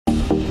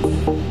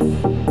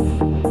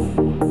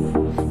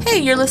Hey,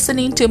 you're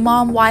listening to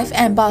Mom, Wife,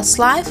 and Boss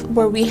Life,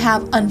 where we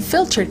have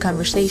unfiltered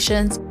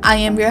conversations. I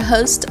am your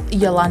host,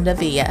 Yolanda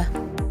Villa.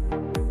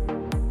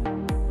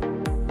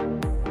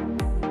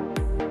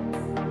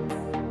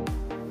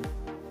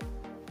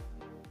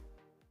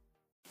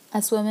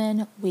 As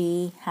women,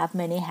 we have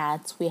many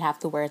hats we have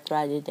to wear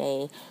throughout the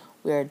day.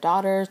 We are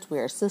daughters, we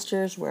are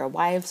sisters, we are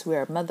wives, we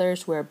are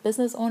mothers, we are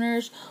business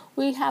owners.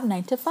 We have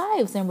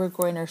 9-to-5s and we're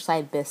growing our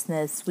side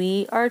business.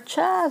 We are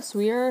chefs,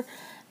 we are,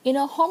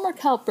 homework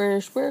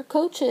helpers, we're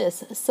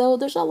coaches. So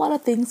there's a lot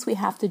of things we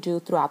have to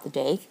do throughout the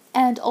day.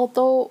 And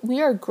although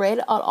we are great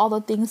at all the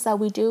things that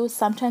we do,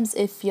 sometimes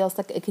it feels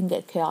like it can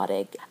get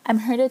chaotic. I'm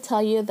here to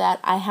tell you that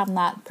I have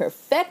not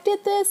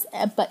perfected this,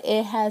 but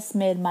it has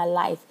made my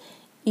life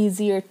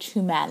easier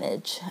to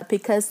manage,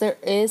 because there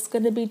is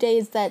going to be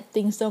days that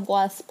things don't go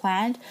as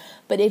planned.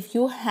 But if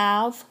you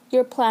have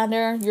your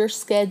planner, your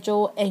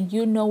schedule, and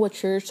you know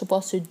what you're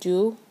supposed to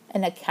do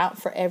and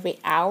account for every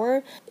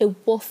hour, it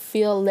will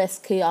feel less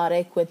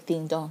chaotic when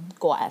things don't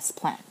go as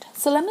planned.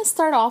 So let me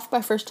start off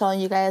by first telling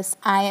you guys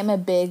I am a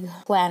big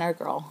planner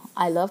girl.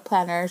 I love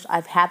planners.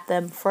 I've had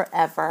them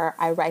forever.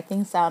 I write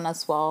things down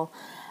as well.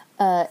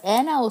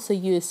 And I also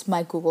use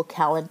my Google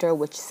Calendar,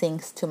 which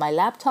syncs to my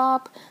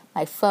laptop,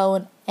 my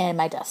phone, and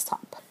my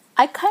desktop.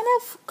 I kind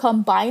of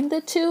combine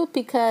the two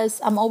because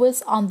I'm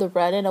always on the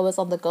run and always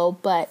on the go,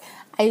 but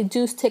I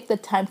do take the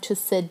time to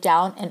sit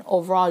down and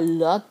overall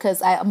look,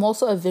 because I'm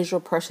also a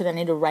visual person. I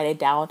need to write it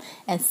down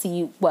and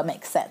see what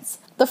makes sense.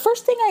 The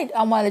first thing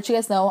I want to let you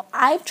guys know,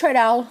 I've tried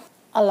out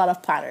a lot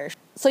of planners.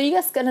 So you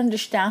guys can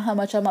understand how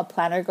much I'm a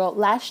planner girl.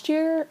 Last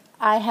year,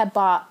 I had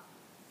bought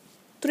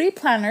 3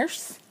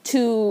 planners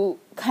to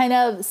kind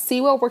of see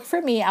what worked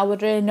for me. I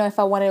wouldn't know if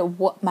I wanted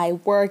my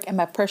work and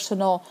my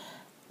personal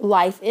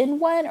life in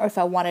one, or if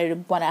I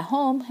wanted one at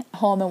home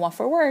and one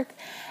for work.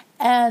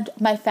 And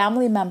my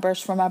family members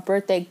for my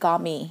birthday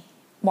got me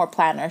more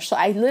planners. So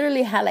I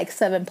literally had like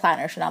 7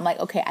 planners, and I'm like,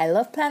 okay, I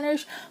love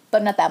planners,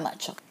 but not that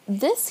much.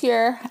 This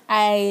year,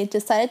 I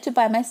decided to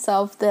buy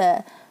myself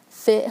the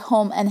Fit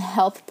Home and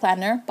Health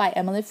Planner by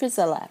Emily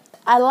Frisella.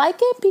 I like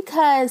it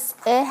because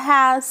it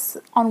has,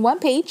 on one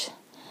page,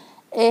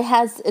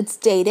 it's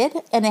dated,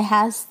 and it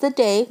has the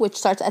day, which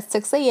starts at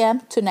 6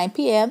 a.m. to 9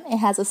 p.m. It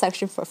has a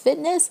section for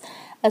fitness,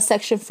 a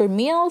section for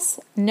meals,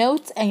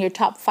 notes, and your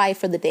top 5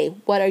 for the day.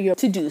 What are your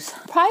to-dos?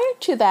 Prior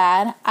to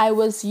that, I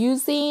was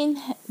using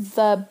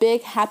the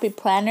Big Happy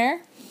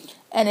Planner,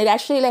 and it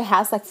actually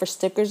has for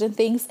stickers and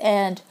things.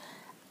 And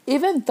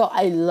even though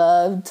I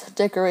loved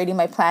decorating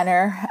my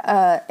planner,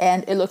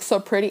 and it looks so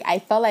pretty, I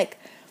felt like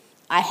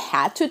I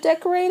had to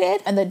decorate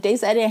it. And the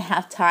days I didn't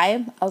have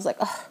time, I was like,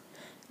 oh,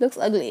 looks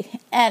ugly.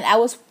 And I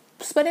was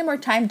spending more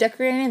time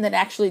decorating than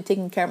actually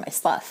taking care of my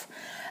stuff.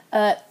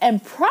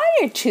 And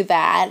prior to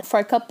that, for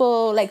a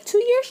couple, 2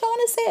 years, I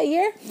want to say a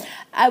year,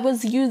 I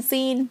was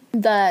using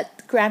the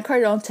Grant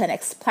Cardone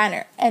 10X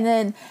planner. And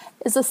then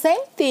it's the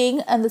same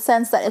thing in the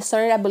sense that it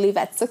started, I believe,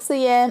 at 6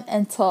 a.m.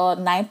 until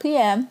 9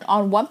 p.m.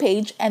 on one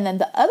page. And then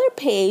the other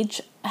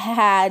page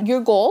had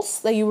your goals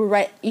that you would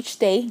write each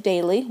day,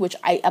 daily, which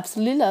I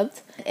absolutely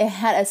loved. It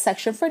had a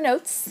section for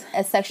notes,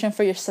 a section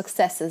for your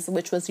successes,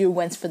 which was your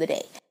wins for the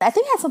day. I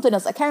think it had something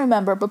else, I can't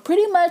remember, but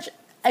pretty much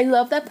I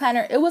love that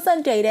planner. It was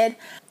undated.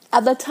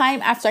 At the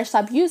time, after I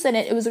stopped using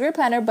it, it was a great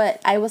planner, but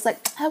I was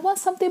like, I want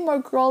something more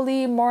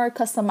girly, more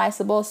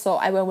customizable. So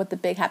I went with the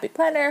Big Happy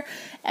Planner.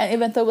 And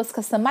even though it was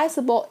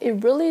customizable,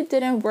 it really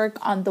didn't work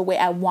on the way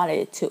I wanted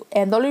it to.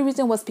 And the only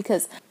reason was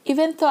because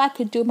even though I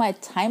could do my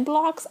time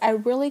blocks, I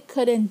really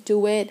couldn't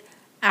do it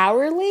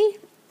hourly.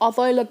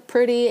 Although it looked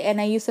pretty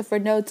and I used it for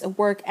notes at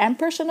work and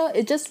personal,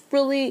 it just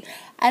really,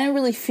 I didn't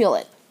really feel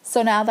it.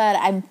 So now that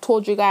I've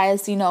told you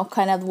guys,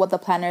 kind of what the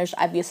planners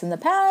I've used in the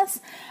past,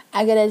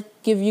 I gotta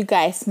give you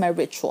guys my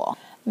ritual.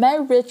 My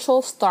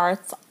ritual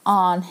starts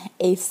on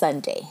a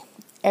Sunday.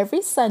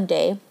 Every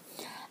Sunday,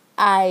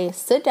 I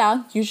sit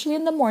down, usually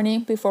in the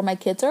morning before my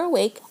kids are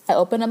awake. I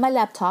open up my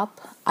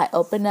laptop, I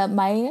open up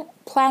my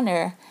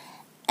planner,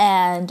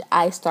 and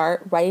I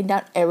start writing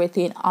down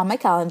everything on my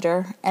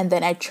calendar, and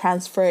then I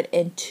transfer it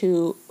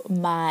into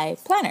my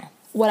planner.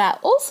 What I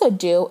also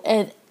do,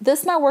 and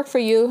this might work for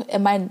you, it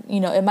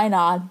might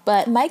not,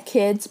 but my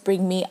kids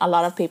bring me a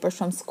lot of papers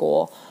from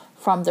school,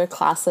 from their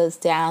classes,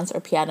 dance or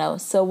piano.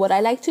 So what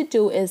I like to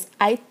do is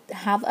I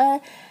have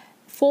a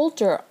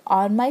folder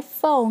on my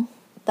phone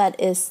that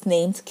is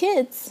named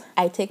kids.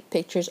 I take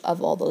pictures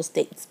of all those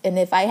dates. And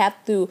if I have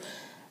to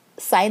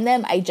sign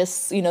them, I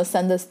just,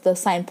 send the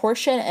signed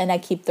portion and I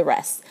keep the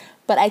rest.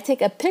 But I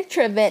take a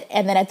picture of it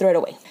and then I throw it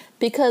away.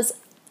 Because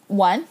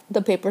one,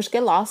 the papers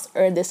get lost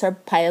or they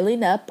start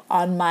piling up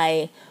on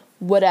my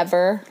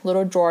whatever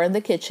little drawer in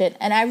the kitchen,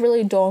 and I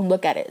really don't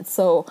look at it.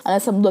 So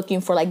unless I'm looking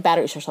for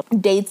batteries or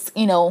something, dates,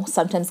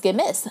 sometimes get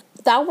missed.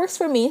 That works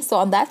for me. So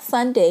on that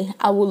Sunday,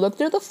 I will look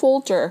through the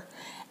folder,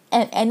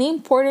 and any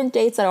important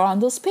dates that are on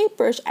those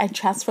papers, I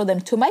transfer them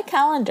to my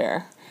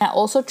calendar. I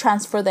also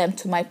transfer them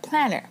to my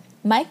planner.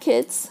 My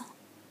kids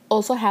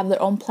also have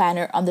their own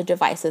planner on their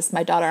devices.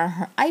 My daughter on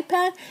her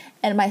iPad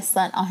and my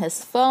son on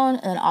his phone,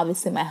 and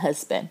obviously my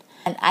husband.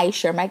 And I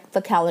share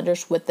the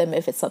calendars with them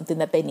if it's something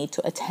that they need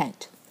to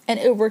attend. And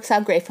it works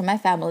out great for my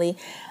family.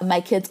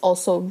 My kids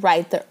also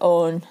write their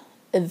own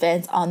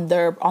events on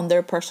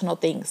their personal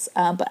things,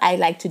 but I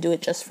like to do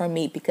it just for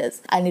me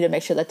because I need to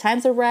make sure the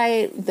times are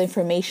right, the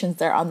information's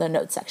there on the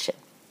notes section.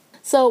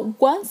 So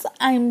once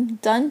I'm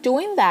done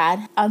doing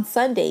that on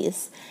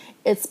Sundays,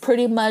 it's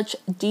pretty much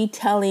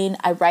detailing.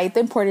 I write the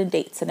important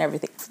dates and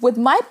everything. With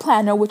my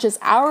planner, which is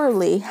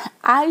hourly,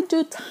 I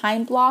do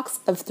time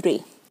blocks of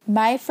 3.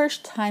 My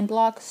first time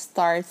block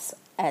starts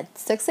at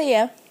 6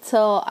 a.m.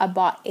 till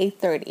about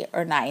 8:30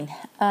 or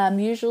 9.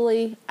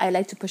 Usually I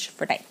like to push it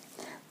for 9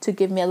 to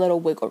give me a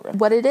little wiggle room.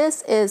 What it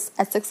is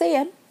at 6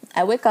 a.m.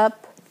 I wake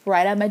up,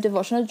 write out my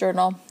devotional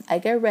journal, I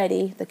get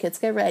ready, the kids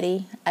get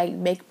ready, I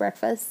make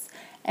breakfast,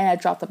 and I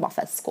drop them off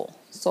at school.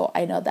 So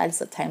I know that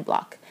is a time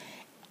block.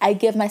 I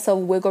give myself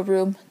wiggle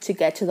room to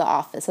get to the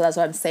office. So that's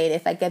what I'm saying.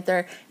 If I get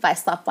there, if I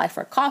stop by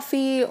for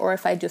coffee or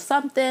if I do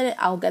something,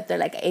 I'll get there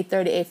like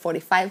 8:30,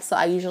 8:45. So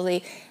I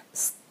usually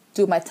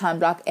do my time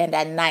block and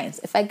at 9.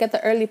 If I get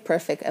there early,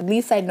 perfect. At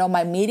least I know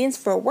my meetings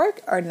for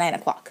work are 9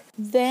 o'clock.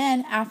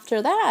 Then after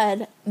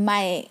that,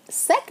 my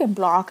second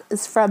block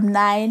is from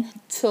 9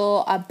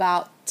 till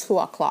about 2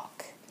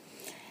 o'clock.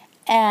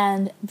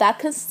 And that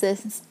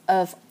consists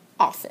of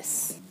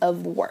office,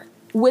 of work.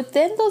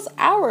 Within those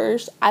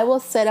hours, I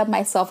will set up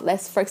myself,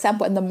 for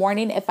example, in the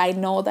morning, if I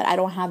know that I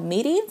don't have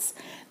meetings,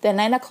 then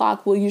 9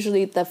 o'clock will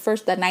usually, the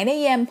 9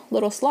 a.m.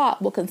 little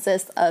slot will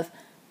consist of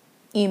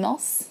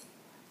emails,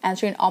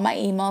 answering all my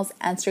emails,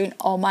 answering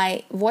all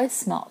my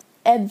voicemails.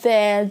 And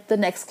then the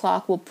next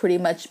clock will pretty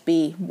much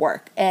be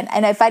work. And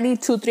if I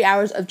need 2-3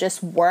 hours of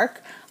just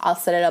work, I'll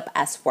set it up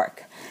as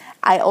work.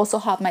 I also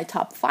have my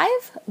top 5,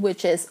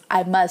 which is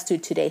I must do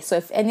today. So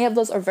if any of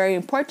those are very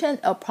important,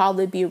 it'll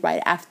probably be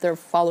right after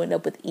following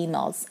up with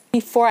emails.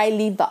 Before I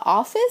leave the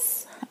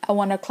office at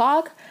 1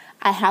 o'clock,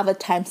 I have a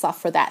time slot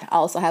for that. I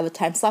also have a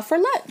time slot for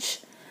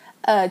lunch.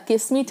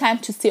 Gives me time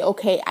to see,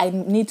 okay, I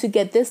need to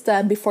get this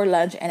done before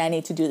lunch and I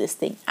need to do this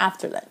thing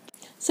after lunch.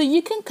 So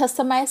you can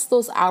customize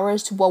those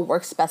hours to what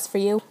works best for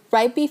you.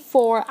 Right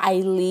before I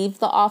leave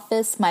the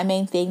office, my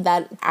main thing,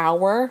 that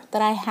hour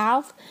that I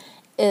have,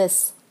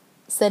 is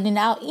sending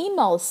out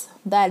emails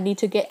that need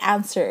to get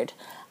answered.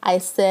 I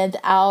send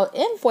out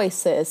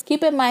invoices.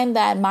 Keep in mind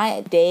that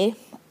my day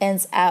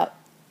ends at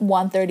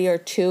 1:30 or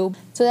 2.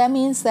 So that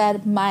means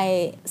that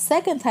my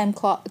second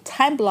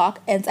time block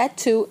ends at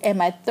 2 and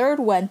my third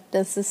one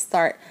doesn't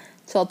start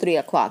till 3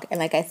 o'clock. And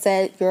like I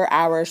said, your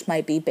hours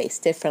might be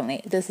based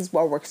differently. This is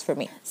what works for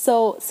me.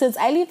 So since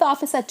I leave the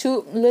office at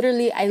 2,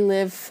 literally I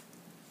live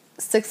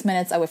 6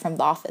 minutes away from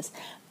the office.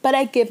 But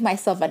I give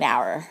myself an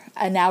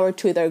hour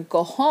to either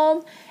go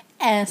home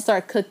and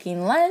start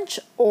cooking lunch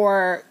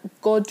or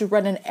go to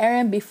run an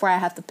errand before I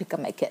have to pick up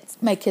my kids.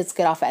 My kids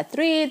get off at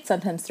 3,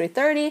 sometimes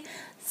 3:30.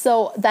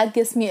 So that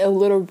gives me a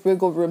little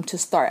wiggle room to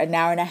start, an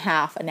hour and a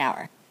half, an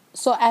hour.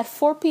 So at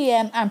 4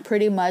 p.m., I'm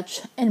pretty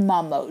much in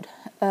mom mode.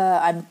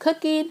 I'm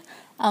cooking,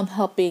 I'm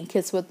helping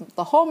kids with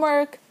the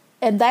homework.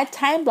 And that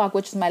time block,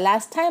 which is my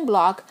last time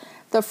block,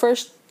 the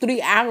first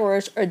 3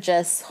 hours are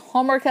just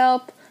homework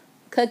help,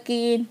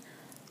 cooking,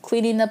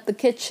 cleaning up the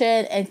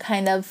kitchen, and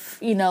kind of,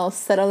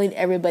 settling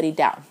everybody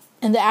down.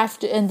 In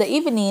the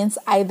evenings,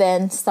 I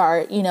then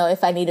start,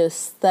 if I need to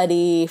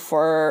study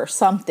for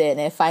something,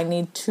 if I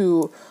need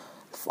to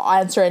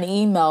answer an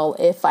email,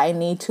 if I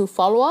need to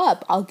follow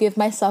up, I'll give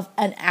myself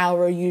an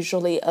hour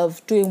usually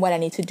of doing what I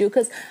need to do,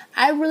 because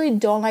I really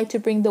don't like to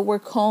bring the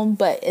work home,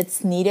 but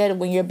it's needed.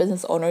 When you're a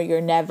business owner,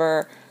 you're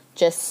never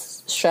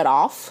just shut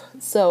off.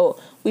 So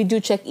we do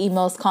check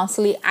emails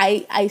constantly.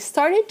 I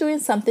started doing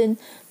something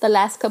the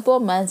last couple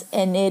of months,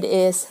 and it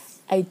is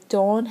I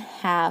don't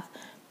have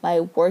my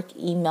work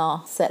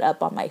email set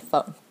up on my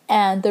phone.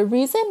 And the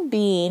reason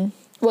being,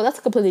 well, that's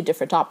a completely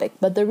different topic,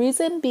 but the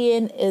reason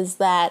being is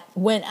that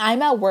when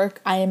I'm at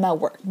work, I am at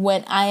work.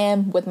 When I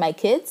am with my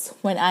kids,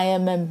 when I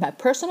am in my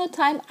personal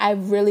time, I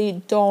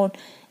really don't.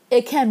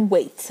 It can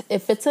wait.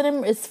 If it's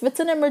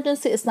an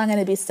emergency, it's not going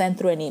to be sent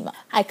through an email.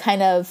 I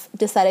kind of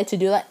decided to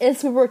do that.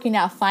 It's working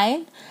out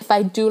fine. If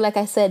I do, like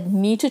I said,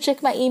 need to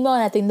check my email,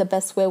 and I think the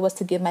best way was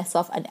to give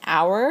myself an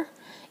hour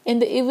in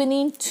the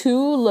evening to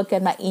look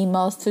at my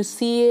emails to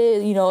see,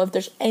 if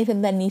there's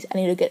anything that I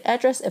need to get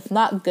addressed. If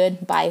not,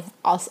 good, bye.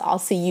 I'll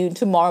see you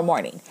tomorrow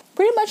morning.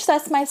 Pretty much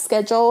that's my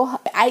schedule.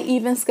 I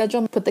even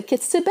put the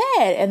kids to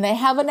bed, and they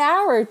have an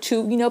hour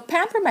to,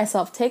 pamper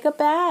myself, take a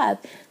bath,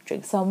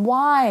 drink some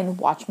wine,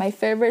 watch my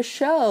favorite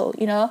show,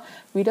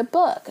 read a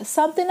book,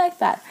 something like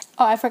that.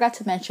 Oh, I forgot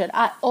to mention,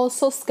 I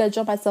also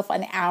schedule myself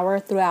an hour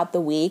throughout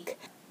the week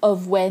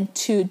of when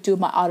to do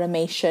my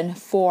automation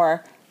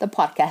for the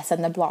podcast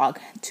and the blog,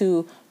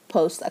 to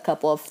post a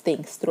couple of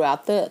things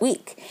throughout the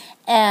week.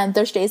 And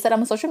there's days that I'm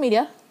on social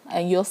media.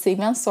 and you'll see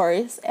me on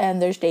stories,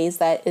 and there's days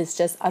that it's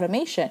just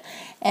automation,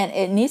 and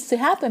it needs to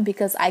happen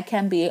because I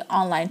can be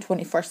online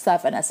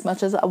 24/7 as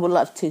much as I would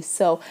love to.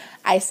 So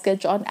I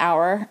schedule an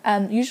hour,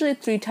 usually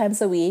 3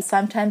 times a week.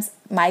 Sometimes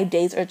my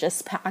days are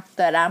just packed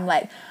that I'm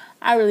like,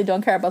 I really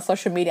don't care about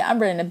social media.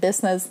 I'm running a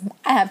business.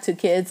 I have 2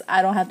 kids.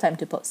 I don't have time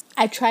to post.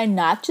 I try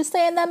not to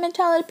stay in that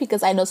mentality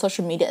because I know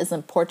social media is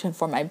important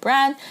for my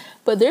brand,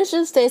 but there's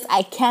just days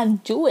I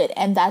can't do it,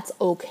 and that's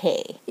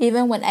okay.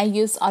 Even when I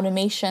use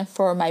automation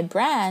for my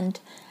brand,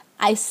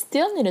 I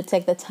still need to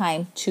take the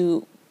time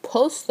to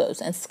post those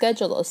and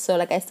schedule those. So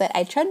like I said,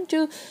 I try to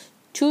do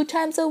 2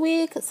 times a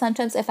week.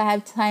 Sometimes if I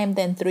have time,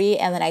 then 3,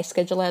 and then I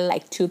schedule it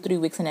like 2-3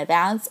 weeks in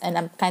advance, and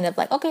I'm kind of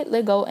like, okay,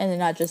 let go. And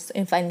then I just,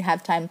 if I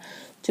have time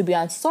to be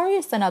on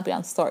stories, then I'll be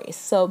on stories.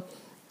 So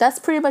that's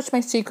pretty much my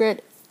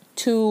secret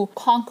to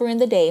conquering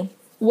the day.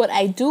 What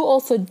I do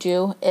also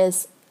do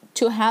is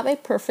to have a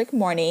perfect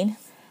morning.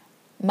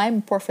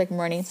 My perfect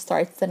morning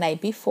starts the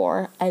night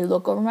before. I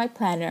look over my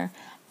planner.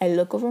 I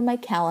look over my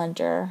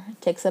calendar.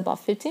 It takes about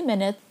 15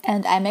 minutes,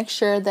 and I make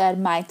sure that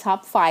my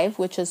top 5,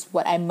 which is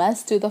what I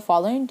must do the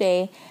following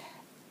day,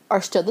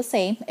 are still the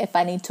same. If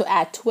I need to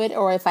add to it,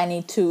 or if I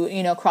need to,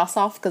 cross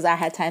off because I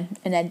had time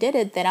and I did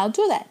it, then I'll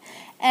do that.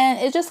 And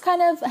it just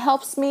kind of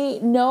helps me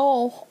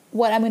know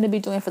what I'm going to be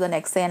doing for the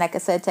next day. And like I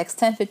said, it takes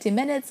 10-15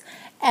 minutes.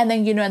 And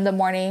then, in the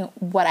morning,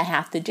 what I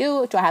have to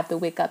do. Do I have to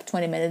wake up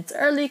 20 minutes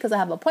early because I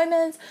have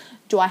appointments?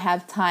 Do I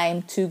have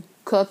time to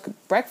cook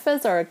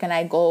breakfast, or can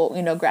I go,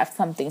 grab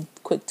something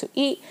quick to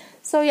eat?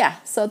 So yeah,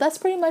 so that's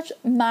pretty much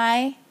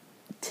my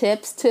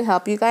tips to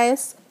help you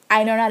guys.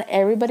 I know not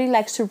everybody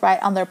likes to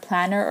write on their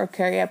planner or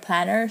carry a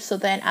planner, so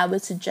then I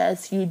would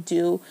suggest you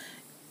do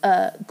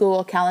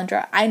Google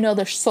Calendar. I know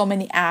there's so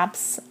many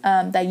apps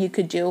that you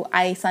could do.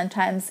 I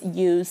sometimes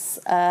use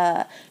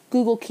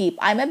Google Keep.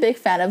 I'm a big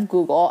fan of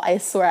Google. I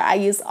swear I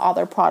use all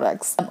their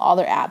products, all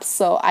their apps.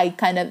 So I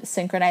kind of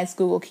synchronize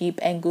Google Keep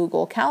and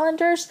Google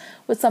Calendars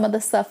with some of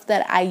the stuff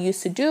that I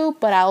used to do.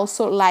 But I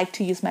also like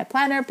to use my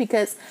planner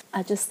because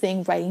I just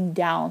think writing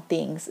down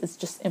things is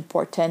just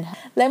important.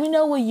 Let me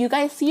know what you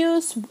guys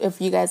use.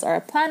 If you guys are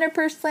a planner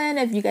person,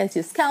 if you guys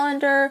use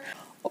calendar,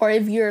 or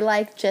if you're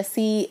like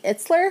Jesse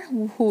Itzler,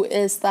 who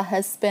is the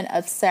husband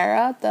of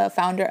Sarah, the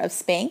founder of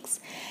Spanx,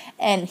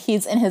 and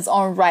he's in his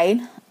own right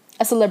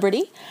a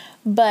celebrity,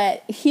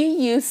 but he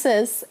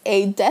uses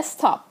a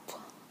desktop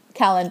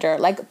calendar,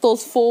 like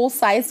those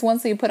full-size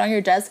ones that you put on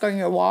your desk or on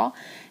your wall.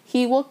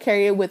 He will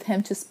carry it with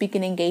him to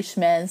speaking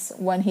engagements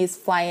when he's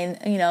flying,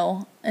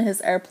 in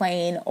his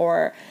airplane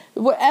or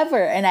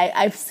wherever. And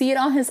I see it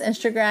on his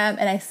Instagram,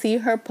 and I see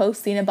her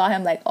posting about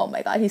him like, oh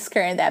my God, he's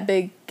carrying that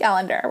big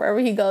calendar wherever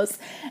he goes.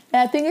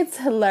 And I think it's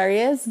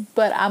hilarious,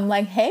 but I'm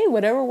like, hey,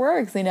 whatever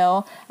works,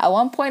 At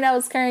one point I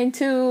was carrying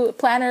 2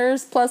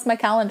 planners plus my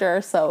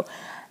calendar. So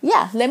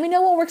yeah, let me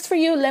know what works for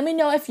you. Let me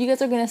know if you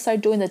guys are going to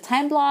start doing the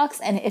time blocks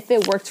and if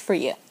it works for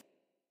you.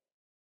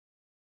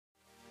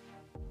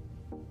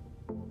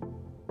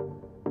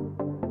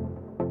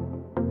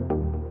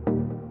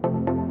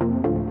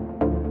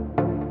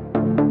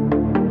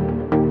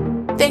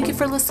 Thank you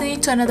for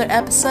listening to another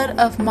episode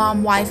of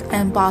Mom, Wife,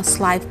 and Boss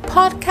Life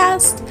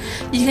podcast.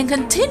 You can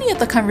continue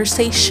the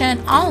conversation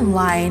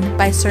online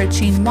by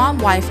searching Mom,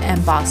 Wife,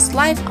 and Boss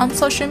Life on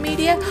social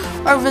media,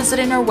 or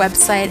visiting our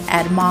website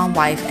at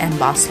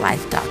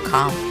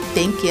momwifeandbosslife.com.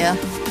 Thank you.